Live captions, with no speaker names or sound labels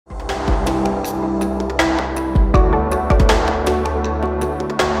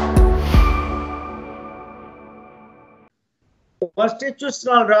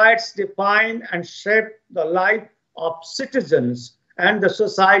Constitutional rights define and shape the life of citizens and the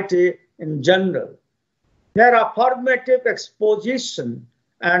society in general. Their affirmative exposition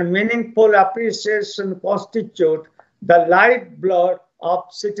and meaningful appreciation constitute the lifeblood of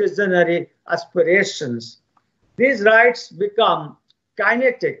citizenry aspirations. These rights become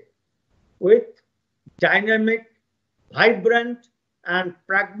kinetic with dynamic, vibrant, and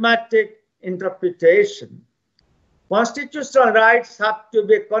pragmatic interpretation. Constitutional rights have to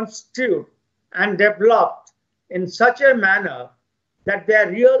be construed and developed in such a manner that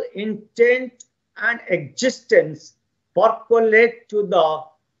their real intent and existence percolate to the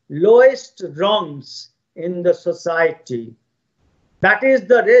lowest rungs in the society. That is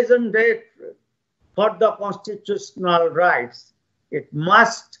the reason for the constitutional rights. It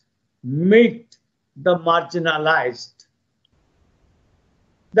must meet the marginalized.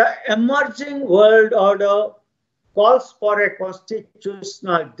 The emerging world order calls for a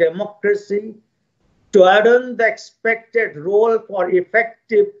constitutional democracy to earn the expected role for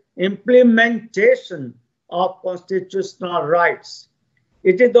effective implementation of constitutional rights.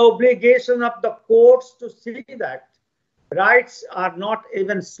 It is the obligation of the courts to see that rights are not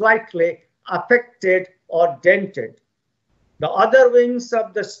even slightly affected or dented. The other wings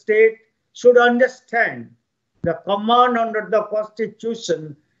of the state should understand the command under the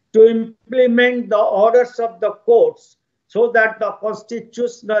Constitution to implement the orders of the courts so that the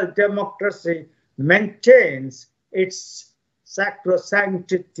constitutional democracy maintains its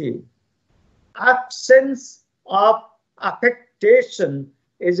sacrosanctity. Absence of affectation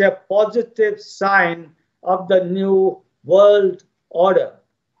is a positive sign of the new world order.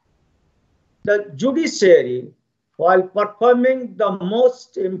 The judiciary, while performing the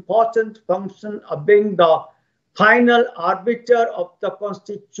most important function of being the final arbiter of the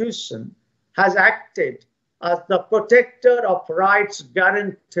Constitution, has acted as the protector of rights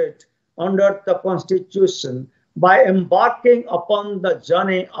guaranteed under the Constitution by embarking upon the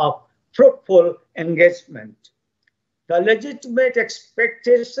journey of fruitful engagement. The legitimate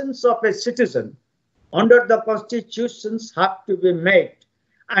expectations of a citizen under the Constitutions have to be met,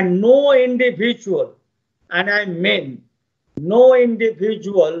 and no individual, and I mean no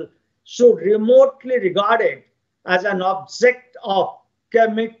individual, should remotely regard it as an object of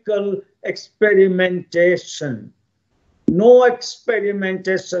chemical experimentation. No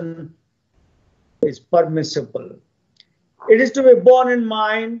experimentation is permissible. It is to be borne in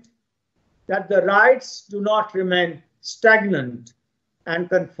mind that the rights do not remain stagnant and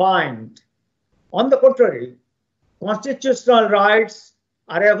confined. On the contrary, constitutional rights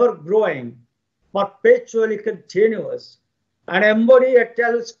are ever growing, perpetually continuous, and embody a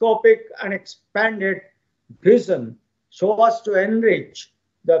telescopic and expanded vision so as to enrich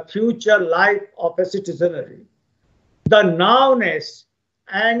the future life of a citizenry. The nowness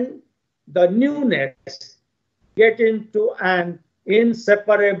and the newness get into an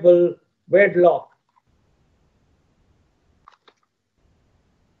inseparable wedlock.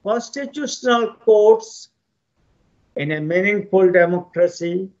 Constitutional courts in a meaningful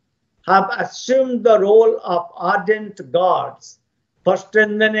democracy have assumed the role of ardent guards for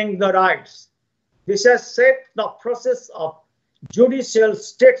strengthening the rights. This has set the process of judicial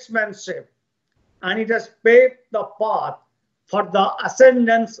statesmanship, and it has paved the path for the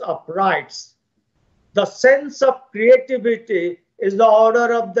ascendance of rights. The sense of creativity is the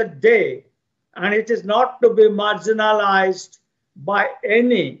order of the day, and it is not to be marginalized by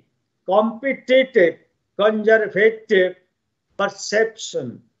any competitive, conservative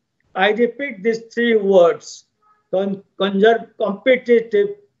perception. I repeat these three words: competitive,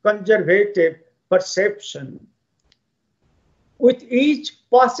 conservative perception. With each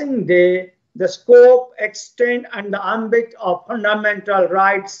passing day, the scope, extent, and the ambit of fundamental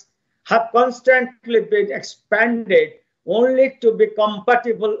rights have constantly been expanded only to be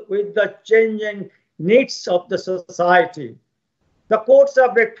compatible with the changing needs of the society. The courts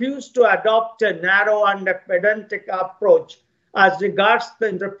have refused to adopt a narrow and a pedantic approach as regards the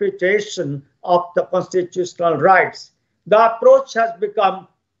interpretation of the constitutional rights. The approach has become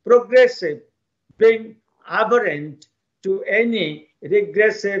progressive, being aberrant to any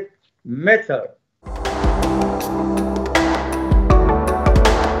regressive method.